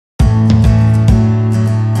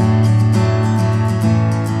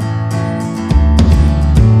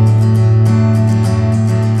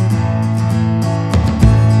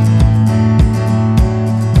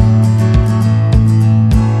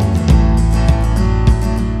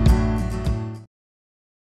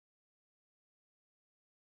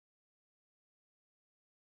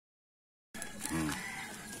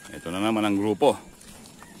Ito na naman ang grupo.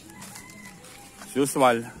 As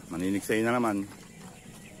usual, maniniksay na naman.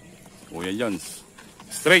 Kuya Jones.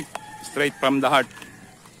 Straight from the heart.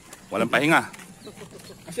 Walang pahinga.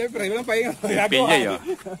 Siyempre, walang pahinga. PJ, oh.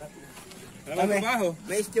 Walang trabaho.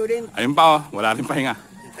 May student. Ayun pa, oh. Wala rin pahinga.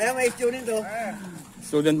 Ayun, may student, oh.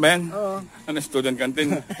 Student ba yan? Oo. Ano, student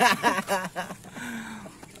canteen?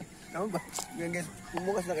 Tama ba? Guys,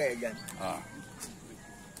 bumukas na kaya dyan.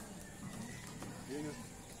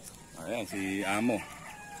 Ayan, si Amo.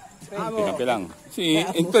 Amo. Kape lang. Si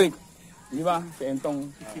Intoy. Di ba? Si Entong.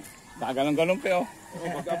 Nakagalong-galong pe, oh.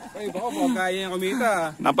 Ay, baka kaya niya kumita.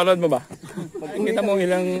 Napanood mo ba? Kita mo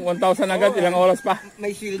ilang 1,000 agad, ilang oras pa. May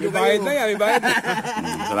sildo kayo. May bayad na yan, may bayad.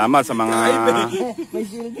 Salamat sa mga... May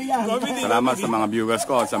sildo yan. Salamat sa mga viewers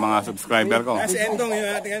ko, sa mga subscriber ko. Si Entong, yun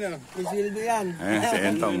natin ano. May sildo yan. Ayan, si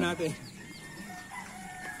Entong.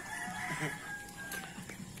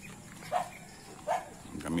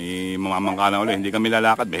 Kami mamamangka na ulit. Hindi kami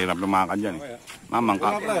lalakad. Mahirap lumakad dyan.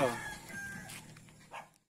 Mamangka.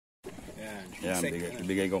 Yan,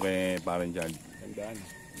 bigay ko kay Parent Jad.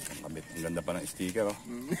 Ang ganda pa ng sticker. Oh.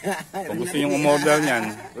 Kung gusto nyo umorder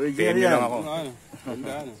niyan, PM nyo lang ako.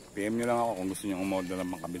 PM nyo lang ako kung gusto nyo umorder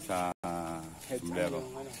ng makabit sa sombrero.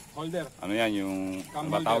 Holder. Ano yan, yung... Ano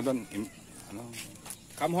ba tawag doon? Ano?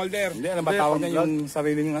 Cam holder. Hindi, ano ba tawag niya yung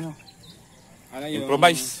sariling ano?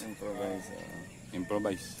 Improvise.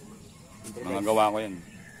 Improvise. Mga gawa ko yan.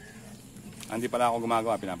 Hindi pala ako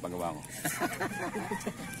gumagawa, pinapagawa ko.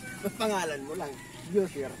 Pangalan mo lang.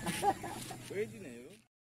 User. Pwede na yun.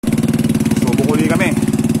 Subukuli kami.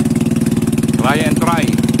 Try and try.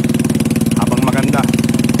 Habang maganda.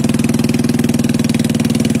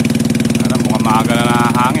 Alam, mukhang maaga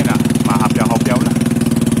na hangin ha. Mahapyaw-hapyaw na.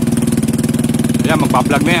 Ayan,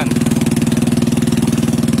 magpa-vlog na yan.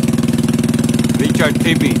 Richard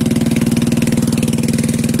TV.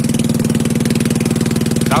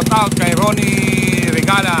 Shout out kay Ronnie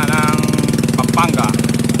Regala ng Pampanga.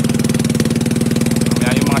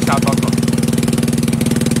 Yan yung mga shout out ko.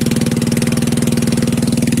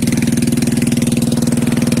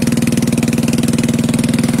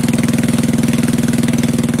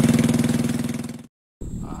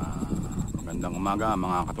 Magandang umaga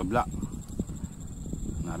mga katudla.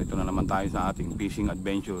 Narito na naman tayo sa ating fishing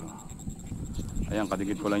adventure. Ayan,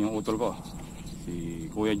 kadikit ko lang yung utol ko, si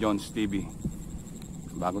Kuya Jones TV.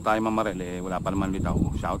 Bago tayo mamarel, wala pa naman litaw.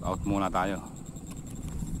 Shout out muna tayo.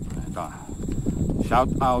 Ito.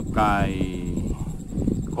 Shout out kay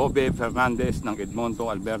Kobe Fernandez ng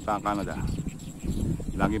Edmonton, Alberta, Canada.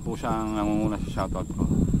 Lagi po siyang nangunguna sa shout out ko.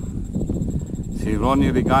 Si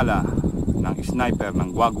Ronnie Regala ng Sniper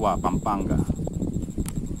ng Guagua, Pampanga.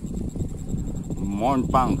 Morn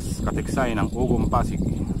Punks, Katiksay ng Ugong, Pasig.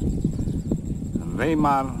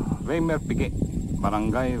 Raymer Pique,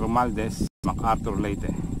 Barangay Romaldes, MacArthur,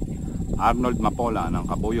 Leyte. Arnold Mapola ng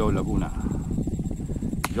Cabuyao, Laguna.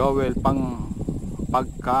 Joel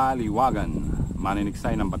Pagkaliwagan,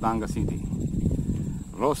 Maniniksay ng Batangas City.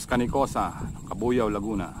 Ros Canicosa ng Cabuyao,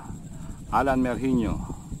 Laguna. Alan Merhinio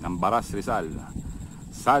ng Baras, Rizal.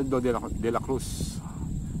 Saldo de la Cruz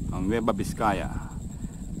ng Nueva Vizcaya.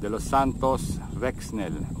 De Los Santos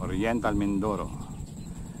Rexnel, Oriental, Mindoro.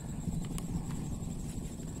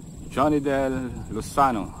 Johnny Del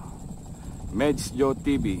Luzano, Meds Joe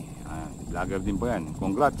TV, vlogger din po yan.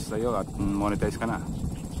 Congrats sa iyo at monetize ka na.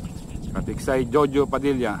 Tiksay Jojo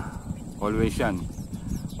Padilla, always yan,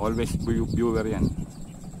 always viewer yan.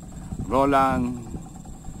 Roland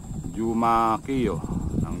Jumaquillo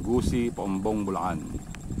ng Gusi, Pombong, Bulacan.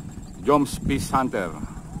 Joms Peace Hunter,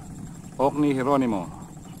 Okni Hieronimo,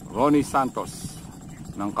 Ronnie Santos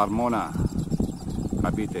ng Carmona,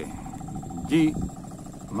 Cavite. G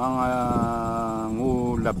mga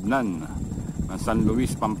ngulabnan ng San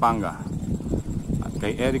Luis, Pampanga. At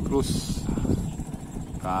kay Eric Cruz,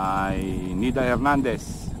 kay Nida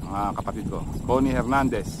Hernandez, mga kapatid ko, Connie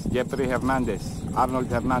Hernandez, Jeffrey Hernandez, Arnold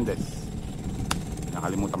Hernandez.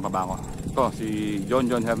 Nakalimutan pa ba ako? Ito, si John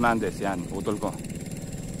Hernandez, yan, utol ko.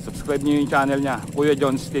 Subscribe niyo yung channel niya, Kuya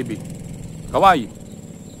Jones TV. Kaway!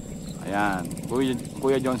 Ayan,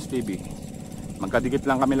 Kuya Jones TV. Magkadikit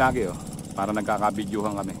lang kami lagi, oh, para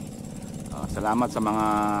nagkakabidyuhan kami. Salamat sa mga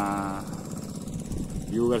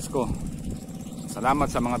viewers ko. Salamat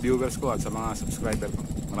sa mga viewers ko at sa mga subscriber ko.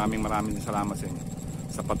 Maraming salamat sa inyo.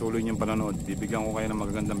 Sa patuloy niyong panonood, bibigyan ko kayo ng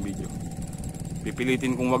magagandang video.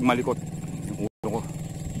 Pipilitin kong wag malikot yung ulo ko.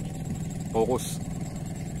 Focus.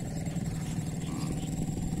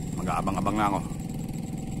 Mag-aabang-abang na ako.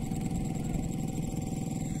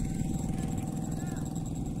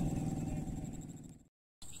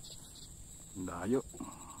 Dayo.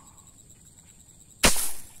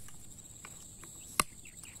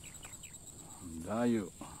 Layo.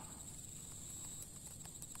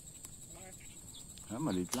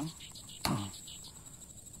 Maliit lang.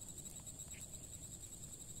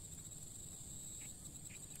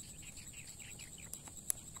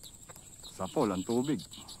 Sapol ang tubig.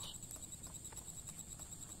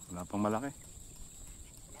 Wala pang malaki.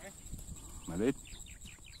 Maliit.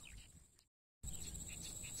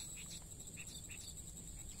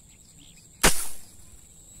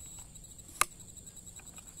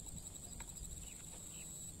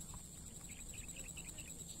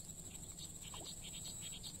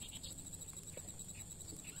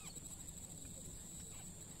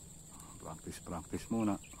 Practice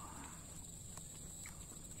muna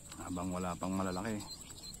habang wala pang malalaki.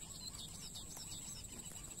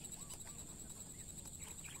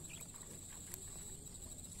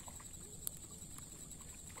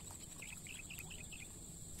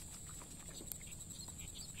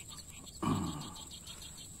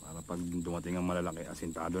 Para pag dumating ang malalaki,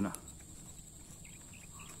 asintado na.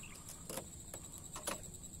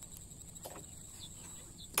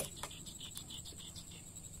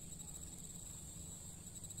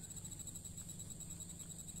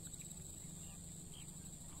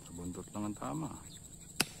 Buntot lang ang tama.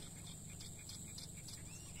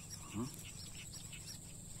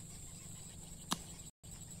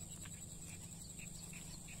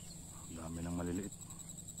 Dami ng maliliit.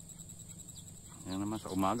 Yan naman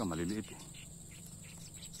sa umaga maliliit eh.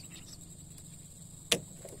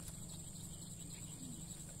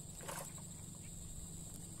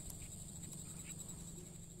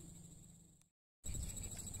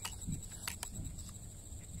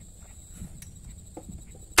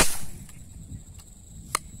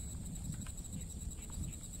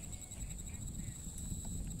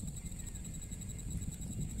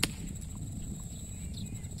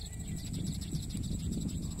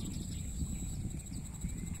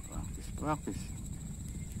 Practice.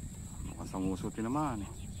 Makasangusuti naman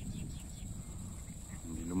eh.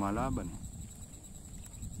 Hindi lumalaban eh.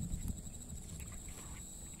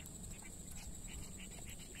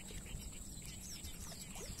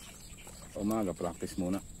 Umaga practice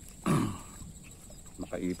muna.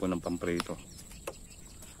 Makaipon ng pamprito.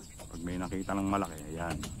 Pag may nakita ng malaki,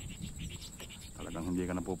 ayan. Talagang hindi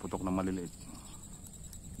ka napuputok ng maliliit.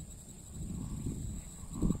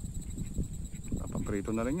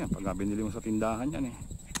 Prito na rin yan. Pag binili mo sa tindahan yan eh,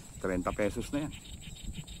 30 pesos na yan.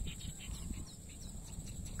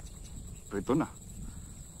 Prito na.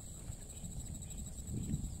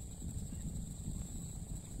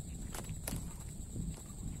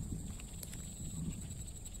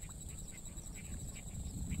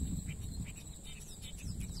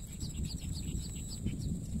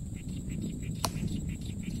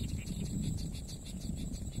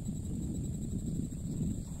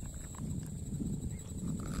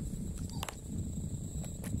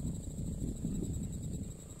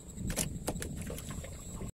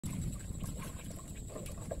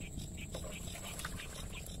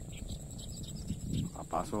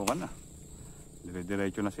 Pasokan na.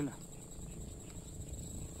 Dire-diretso na sila.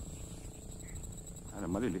 Ano,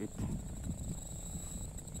 maliliit.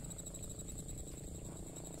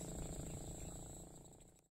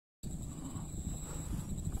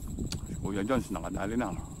 Si Kuya Jones nakadali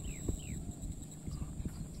na.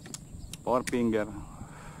 4 finger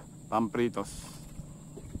pampritos.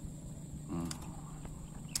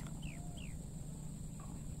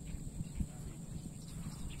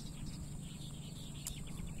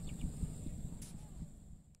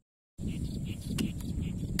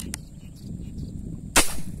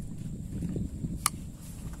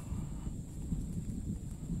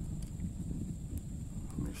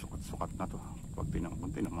 Sukat na to. Pag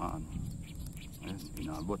tinamaan, ayan,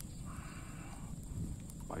 inabot.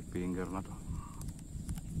 5 finger na to.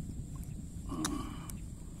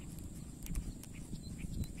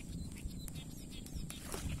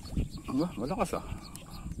 Malakas ah.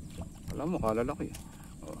 Alam mo, kalalaki.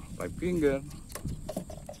 5 finger.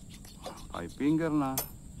 5 finger na.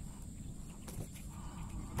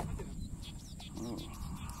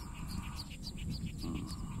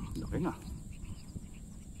 Laki na.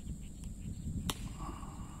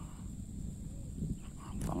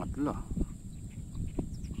 Pangatlo.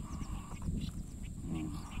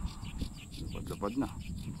 Lapad na.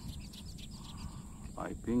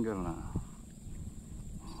 5 finger na.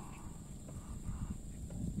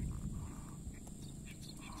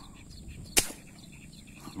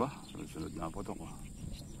 Ba, sunod na po ito ko.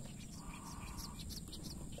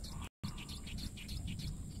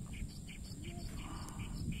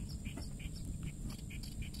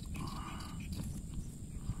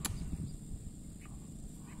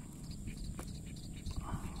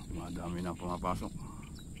 Dami na pumapasok.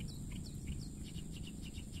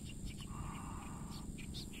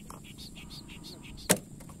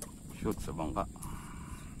 Shoot sa bangka.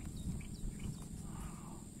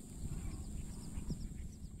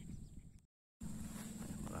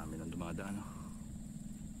 Marami nang dumadaan.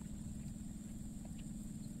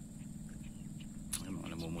 Ay, mga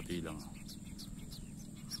namumuti lang.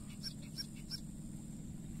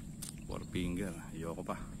 4 finger. Ayoko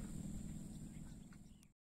pa.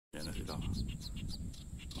 Yan na sila.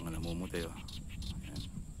 Mga namumuti. Ayan.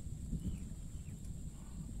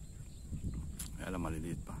 Kaya lang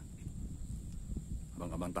maliliit pa.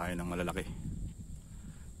 Abang-abang tayo ng malalaki.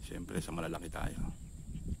 Siyempre sa malalaki tayo.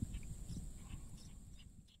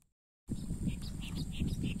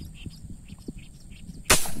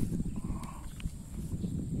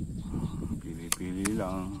 Pili-pili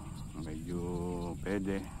lang. Medyo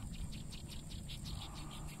pwede.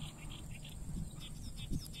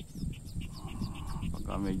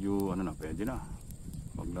 Pagka medyo ano na, pwede na.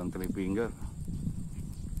 Huwag lang 3 finger.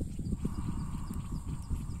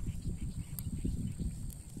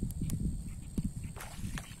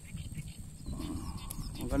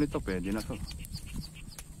 Ganito pwede na to.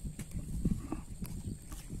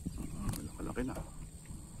 Malaki na.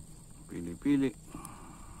 Pili-pili.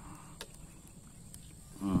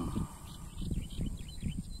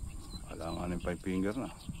 Kailangan ng 5 finger na.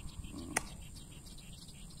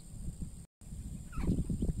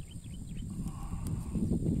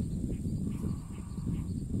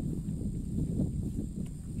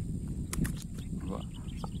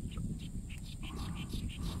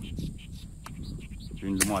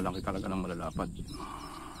 Yung lumalaki talaga ng malalapad.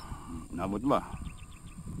 Nabot ba?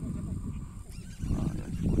 Yan,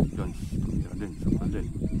 si Kuya Jones. Tumira din, sukal din.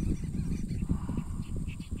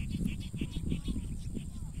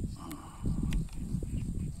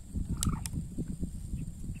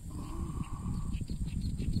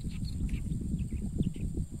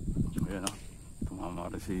 Ayan o, tumama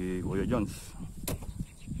rin si Kuya Jones.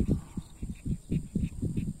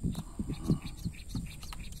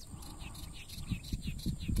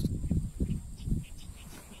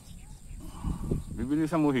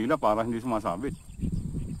 Bibilisan mo hila para hindi sumasabit.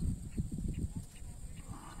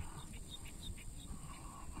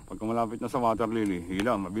 Pagka malapit na sa water lily,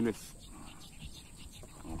 hila, mabilis.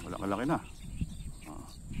 Malaki-laki na.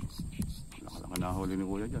 Malaki-laki na huli ni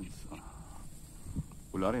Kuya Jones.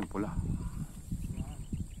 Pula rin, pula.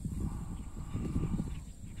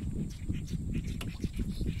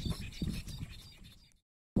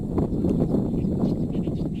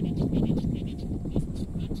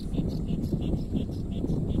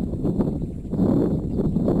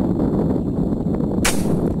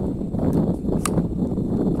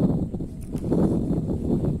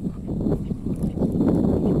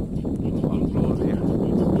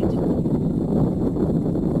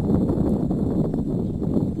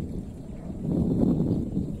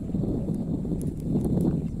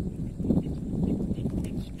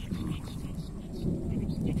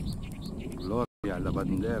 La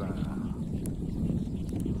bandera.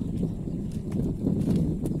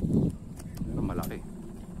 Pero malaki.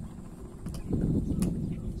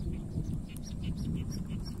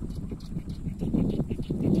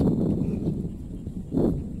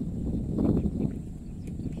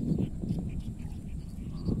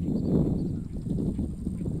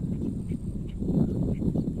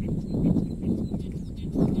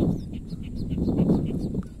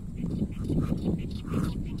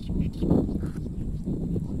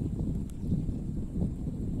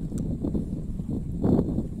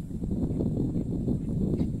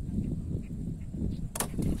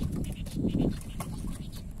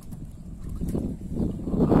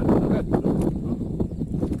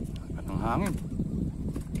 Hangin.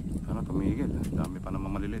 Sana tumigil. Dami pa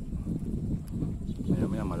naman malilit.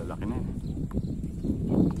 Maya-maya malalaki na eh.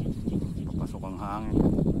 Papasok ang hangin.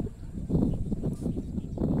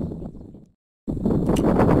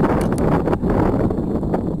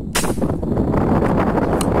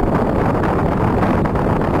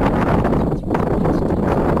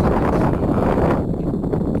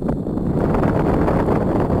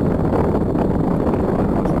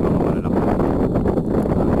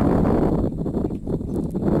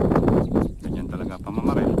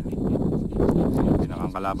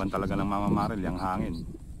 Kalaban talaga ng mamamaril, yung hangin.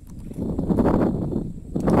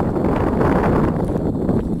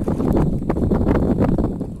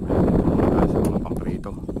 Sa mga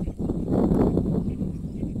pamprito.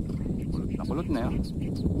 Kulot na yun.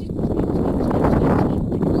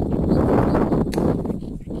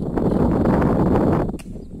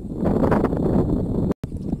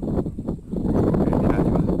 Pwede na,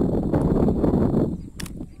 diba?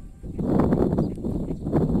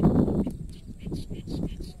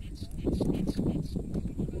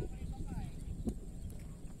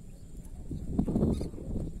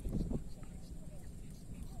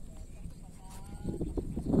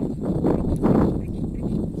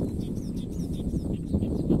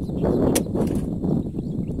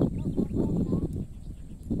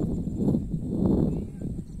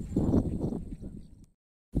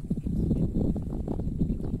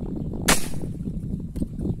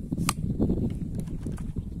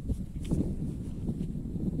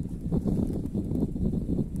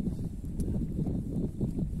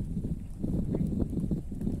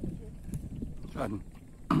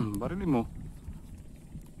 Barilin mo.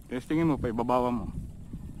 Testingin mo, pa ibabawa mo.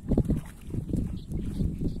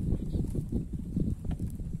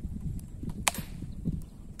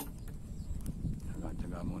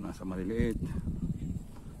 Tsaga-tsaga muna sa maliliit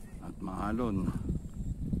at mahalon.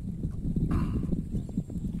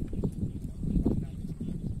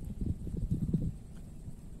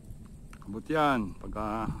 Kabut yan,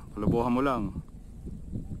 pagka palabuhan mo lang.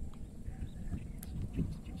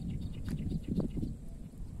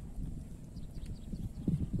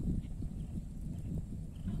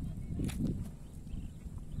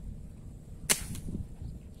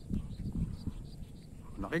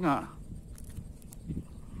 Laki nga.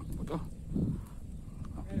 Ano to?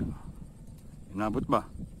 Okay. Inabot ba?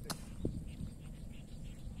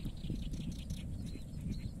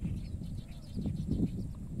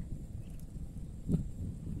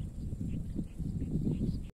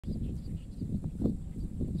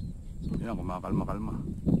 Yan, kumakalma-kalma.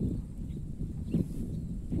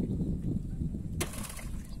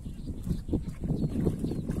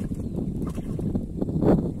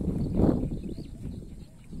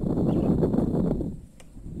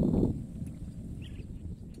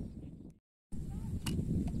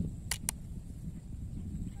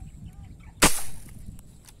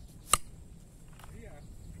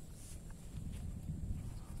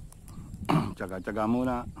 Tsaga-tsaga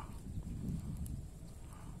muna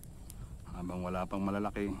habang wala pang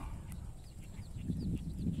malalaki.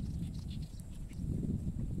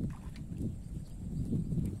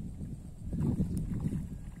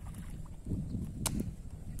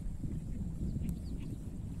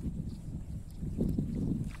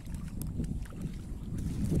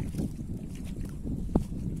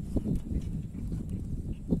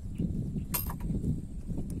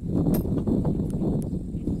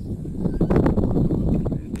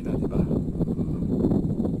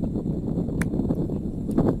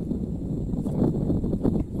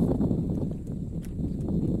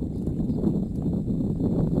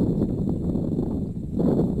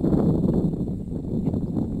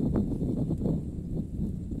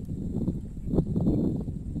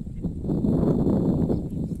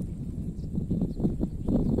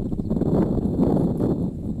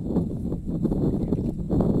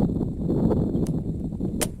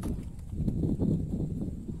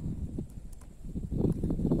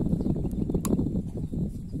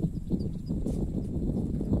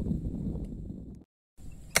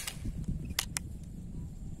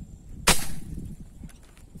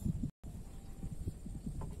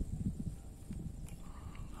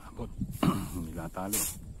 Talo.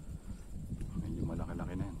 Medyo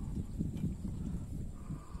malaki-laki na yan.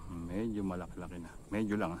 Medyo malaki-laki na.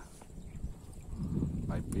 Medyo lang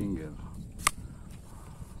 5 finger.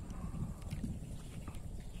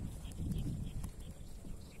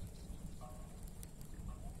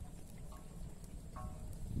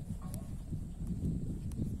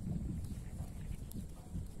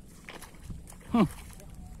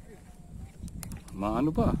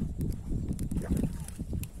 Maano pa?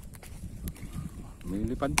 May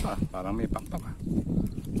lipad pa, parang may pakpak.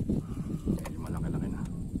 Medyo malaki-laki na.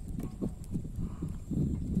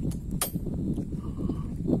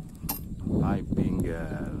 Five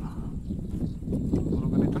finger. Puro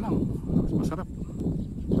ganito lang, mas masarap.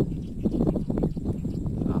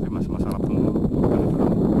 Sa akin mas masarap kung ganito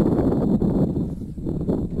lang.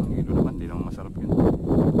 Ang ilo naman, di naman masarap yun.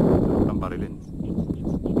 Sarap lang barilin.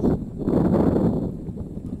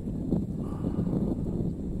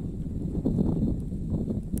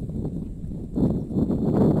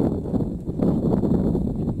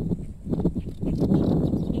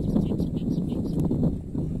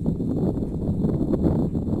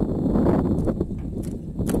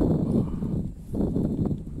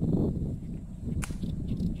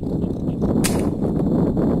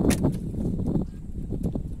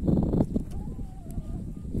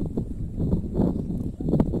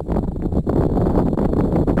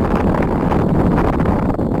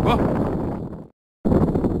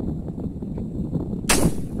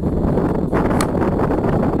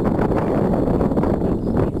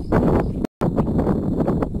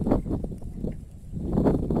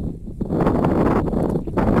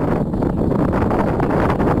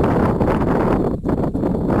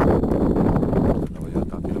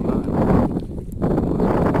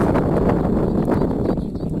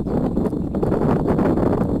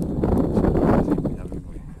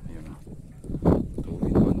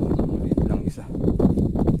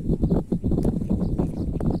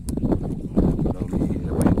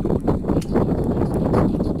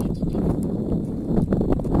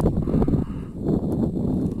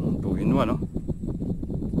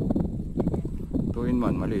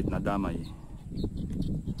 Maliit na damay.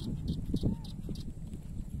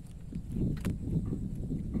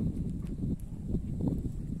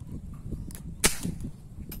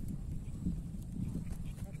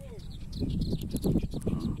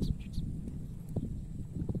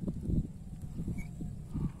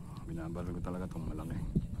 talaga itong malaki.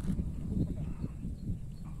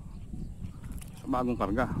 Sa bagong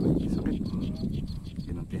karga, ay sakit.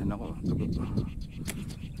 Ginantihan ako, tugot.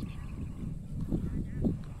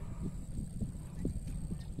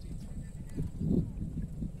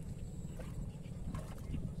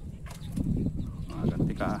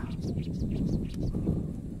 Ganti ka.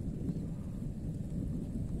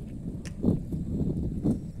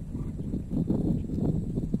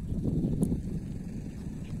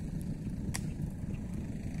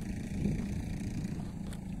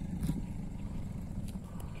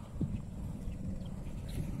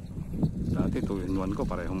 Dati 2-in-1 ko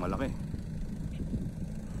parehong malaki.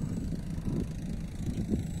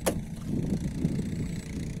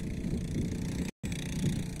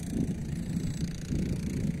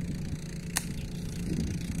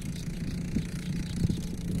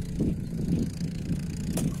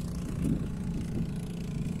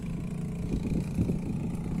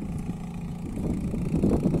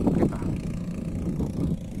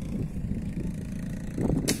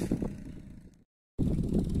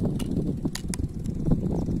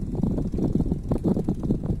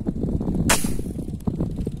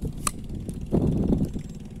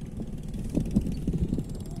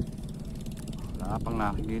 Pang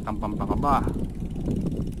nakikita ang pampakaba.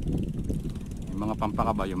 Yung mga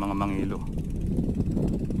pampakaba, yung mga mangilo.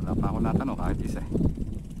 Wala pa ako natanong kahit isa.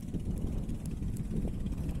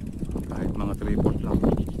 Kahit mga 3/4 lang.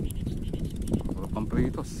 Puro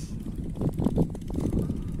pampritos.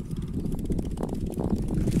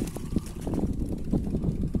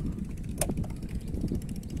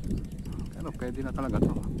 Pero pwede na talaga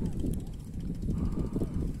to.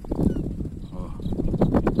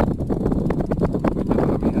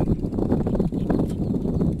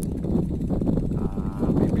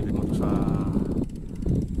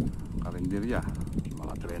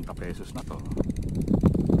 Mga 30 pesos na to.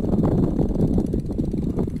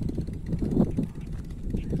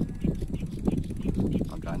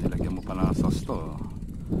 Pagka nilagyan mo pa ng sauce to,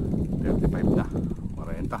 35 na,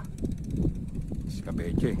 40.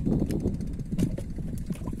 Escabeche.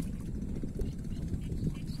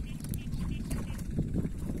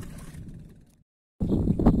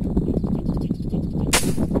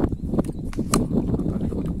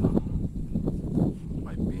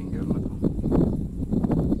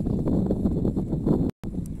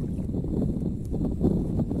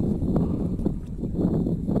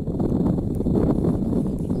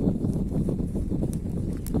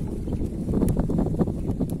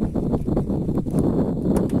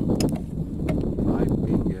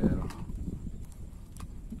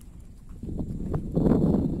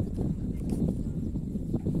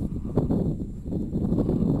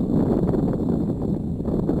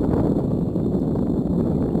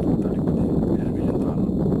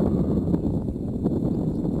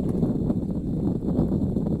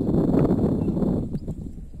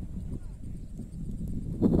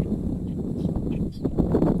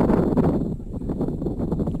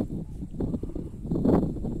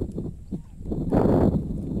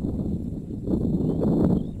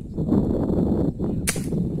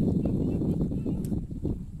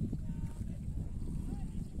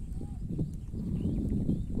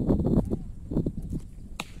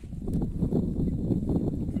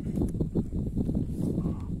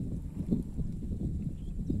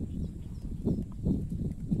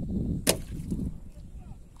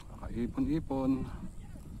 Ipon-ipon.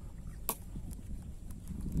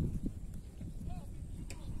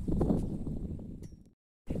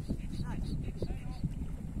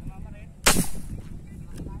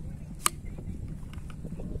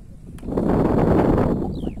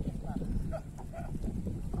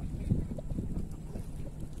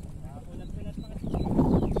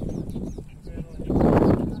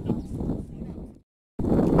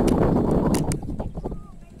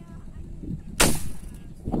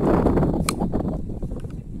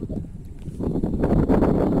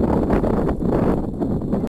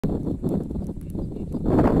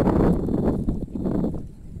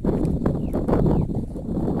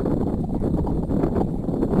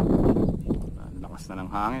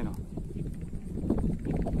 Hangin, no?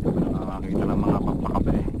 Nakakakita ng mga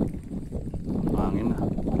pampakabe. Hangin na.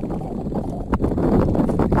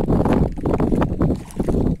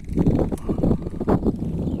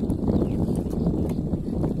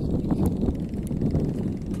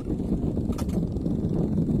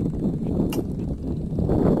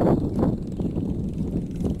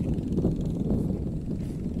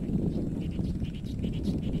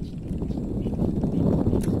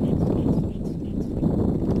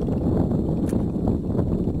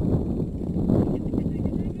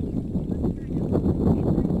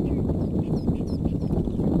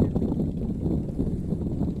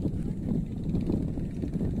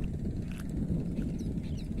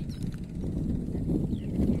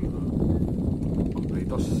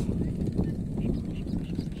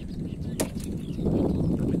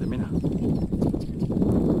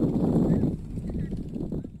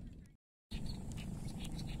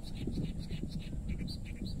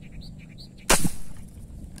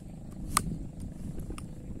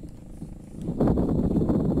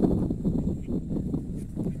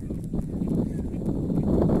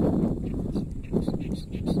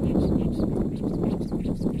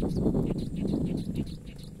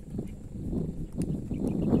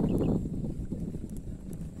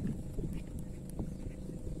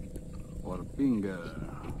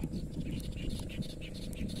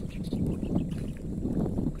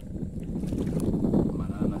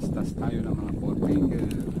 Nagtatas tayo ng mga 4 finger.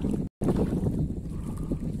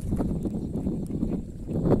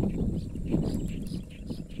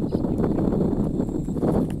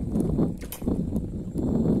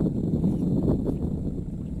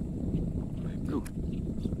 Blue.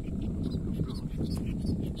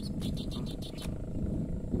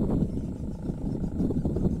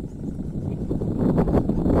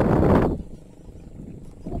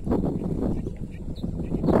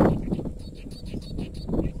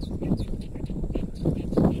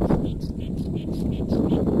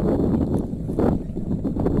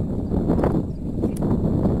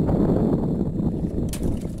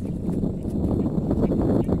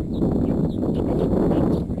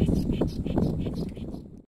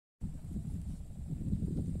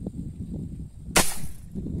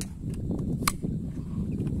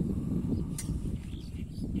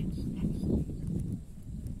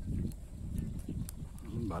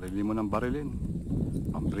 Barilin mo ng barilin.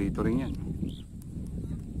 Pamprito rin yan.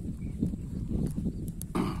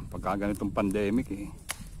 Pagka ganitong pandemic eh.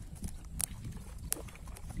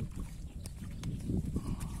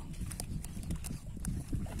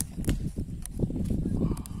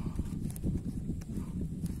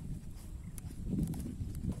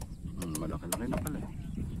 Malaki-laki na pala eh.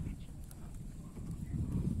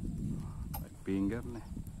 Finger na eh.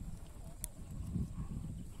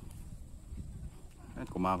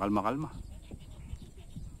 Kumakalma-kalma.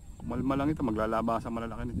 Kumalma lang ito, maglalaba sa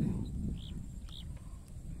malalaki nito eh.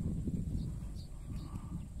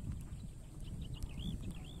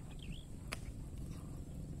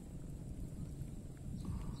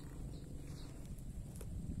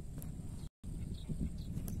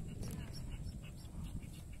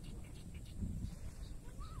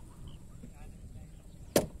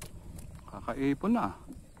 Kakaipon na.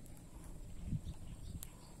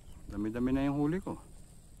 Dami-dami na yung huli ko.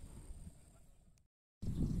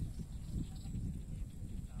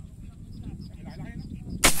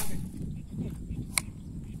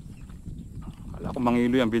 Kala ko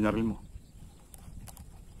mangilo yung binaril mo.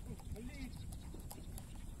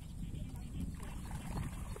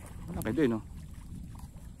 Malaki din, no?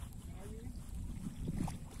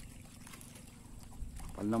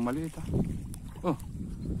 Kapal ng maliit, ah. Oh.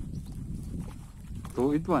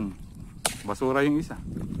 2-in-1. Basura yung isa.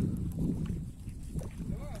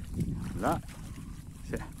 Wala.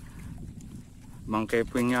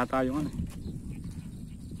 Mangkepwing yata yung ano.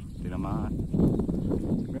 Tinamaan.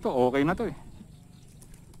 Ito okay na to eh.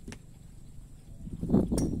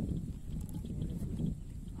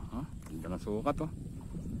 Ganda na sukat oh.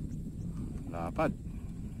 Lapad.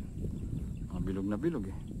 Mga bilog na bilog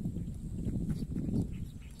eh.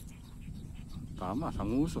 Tama,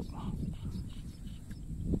 sanguso.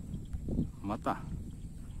 Mata.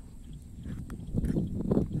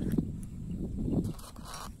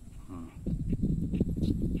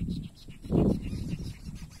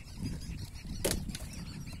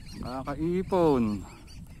 Kakaipon.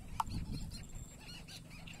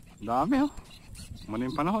 Dami oh. Muna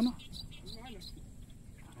yung panahon oh.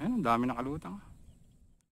 Ayan, dami nakalutang.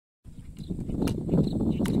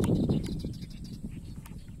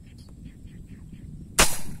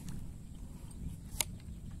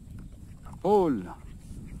 Kapol.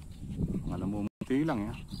 Mga namumuti lang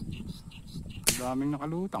eh. Daming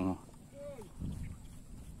nakalutang oh.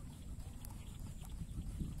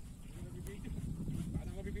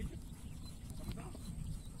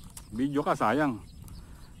 Video ka, sayang.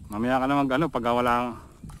 Mamaya ka na mag ano, pag wala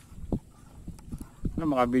ano,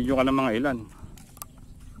 maka-video ka ng mga ilan.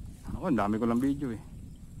 Ako, ang dami ko lang video eh.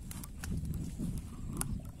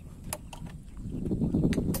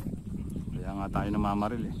 Kaya nga tayo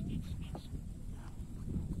namamaril eh.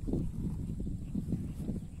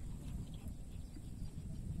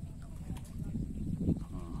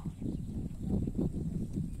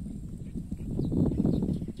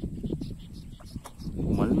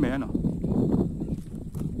 Umalme ano.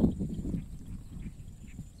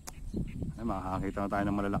 Ay, makakakita na tayo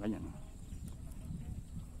ng malalaki niyan.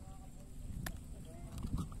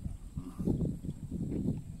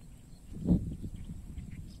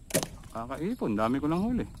 Kakaipon, dami ko lang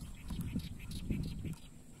huli.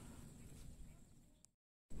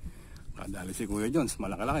 Kadali si Kuya Jones,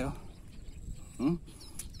 malaki-laki oh.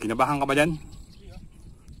 Kinabahan ka ba dyan?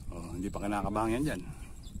 Oh, hindi pa kinakabahan yan dyan.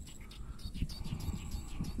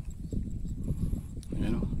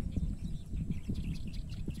 Ayan oh.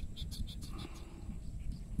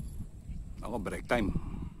 Ako, break time.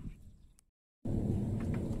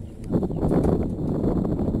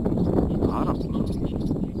 Harap.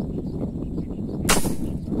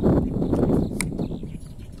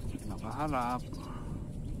 Nakaharap.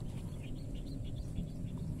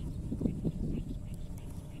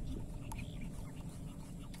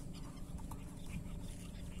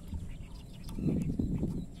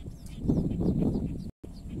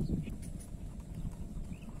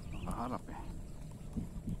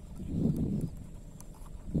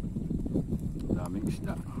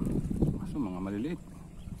 isda. Kaso mga maliliit.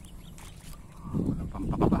 Wala pang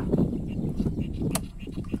pakaba.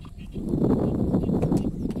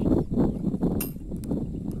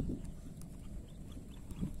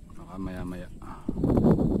 Baka maya maya.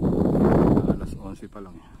 Alas 11 pa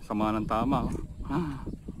lang. Sama ng tama. Oh.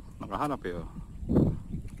 Nakaharap eh. Oh.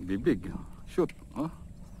 Bibig. Shoot. Oh.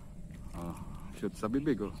 Oh. Shoot sa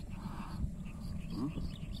bibig. Oh.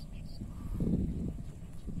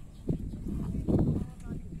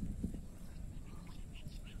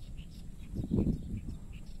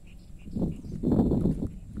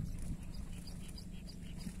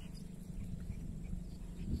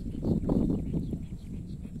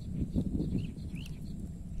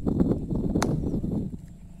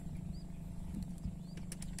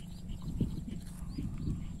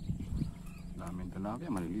 Daming talapia,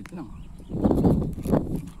 maliliit lang.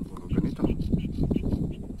 Puro ganito.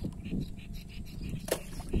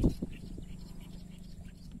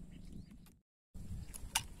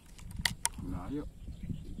 Layo.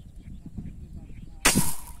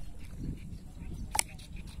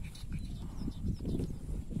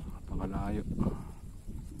 Napakalayo.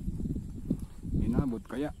 Inabot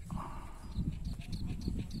kaya.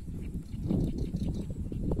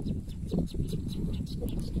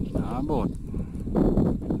 Inabot.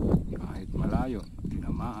 Kahit malayo,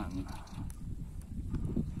 tinamaan.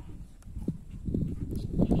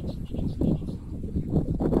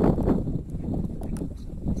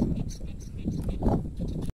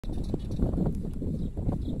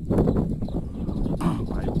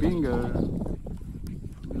 Five finger.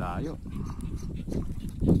 Layo.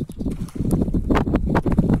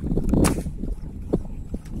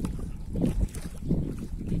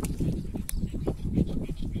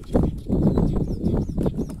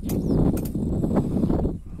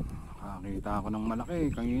 Nakakita ako ng malaki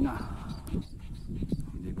kanina.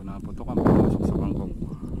 Hindi ko naputokan, pumasok sa bangkong.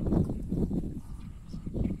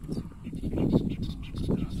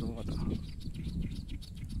 Nasukat ah.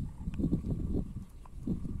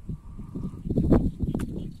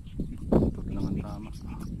 Putot lang ang tama.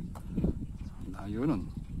 Layo nun.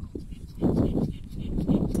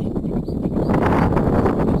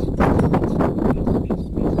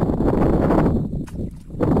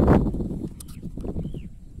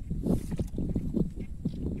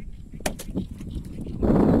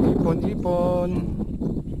 Ipon.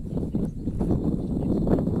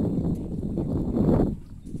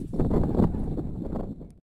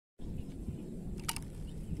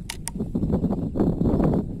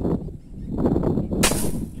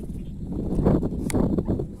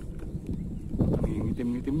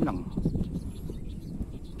 Ngitim-ngitim lang.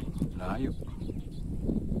 Layo.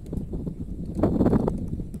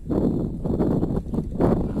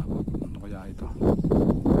 Ano kaya ito?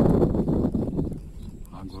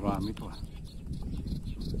 Gurami to ah.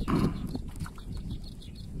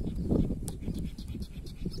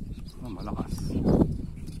 Malakas.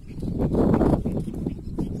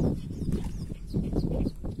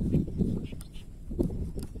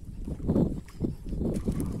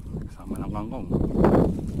 Kasama ng kangkong.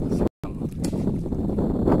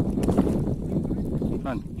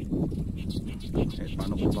 Tan.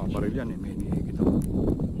 Paano ko paparil yan eh? May iniigit ako.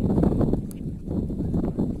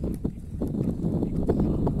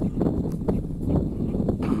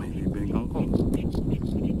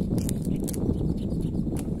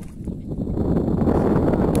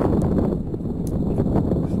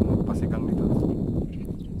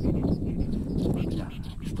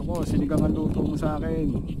 Sinigang ang luto mo sa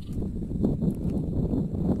akin.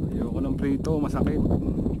 Ayoko ng prito, masakit.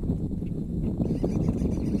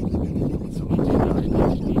 So,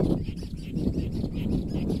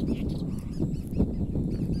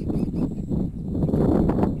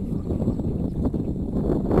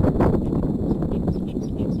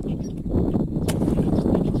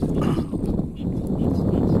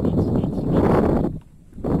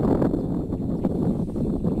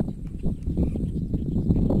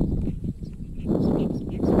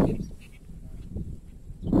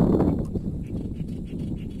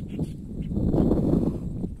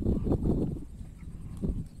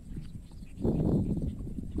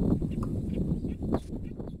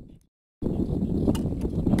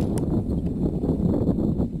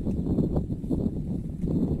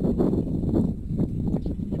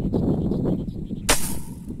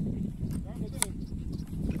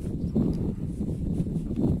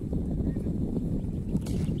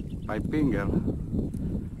 five finger.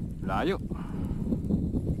 Layo.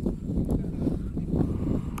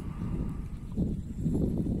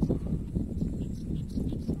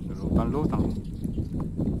 Lutang-lutang.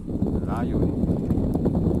 Layo eh.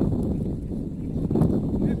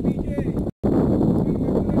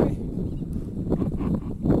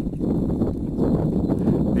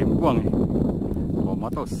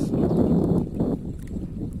 katos.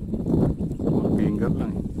 Finger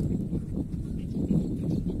lang eh.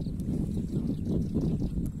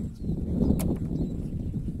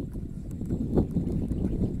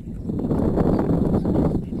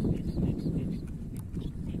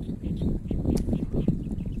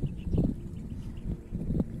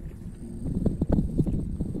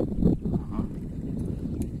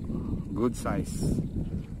 Good size,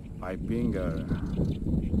 5 finger,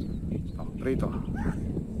 pamprito.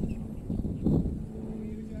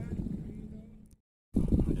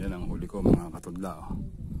 Yan ang huli ko mga katudla.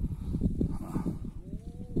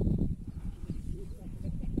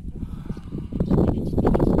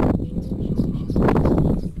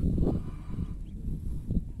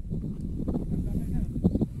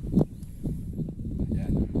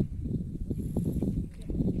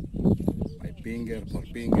 Finger,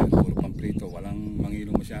 4 finger, puro pamprito, walang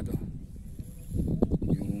mangilong masyado.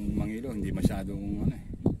 Yung mangilo hindi masyadong ano eh,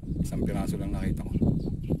 isang piraso lang nakita ko.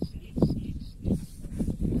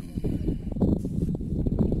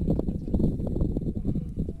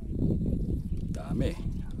 Dami.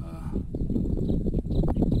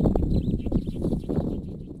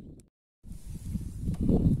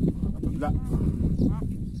 Katudla.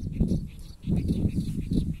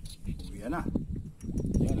 Uwi na.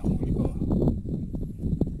 Yan ang huli ko.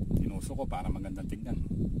 Tinuso ko para magandang tignan.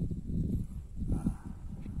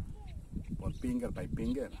 4 finger, 5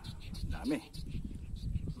 finger. Dami.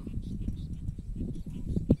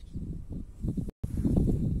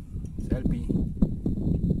 Selfie.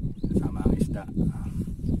 Kasama ang isda.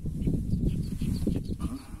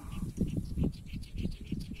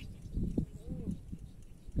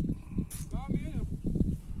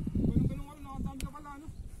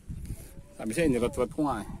 Sabi sa'yo, nirot-rot ko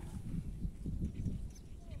nga eh.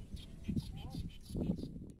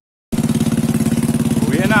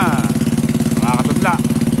 Uwi na mga katudla.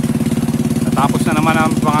 Natapos na naman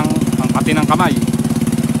ang pati ng kamay.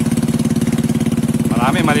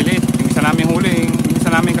 Marami, maliliit. Yung isa namin huli, yung isa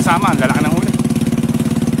namin kasama, lalaki ng huli.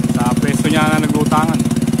 Sa pwesto niya na naglutangan.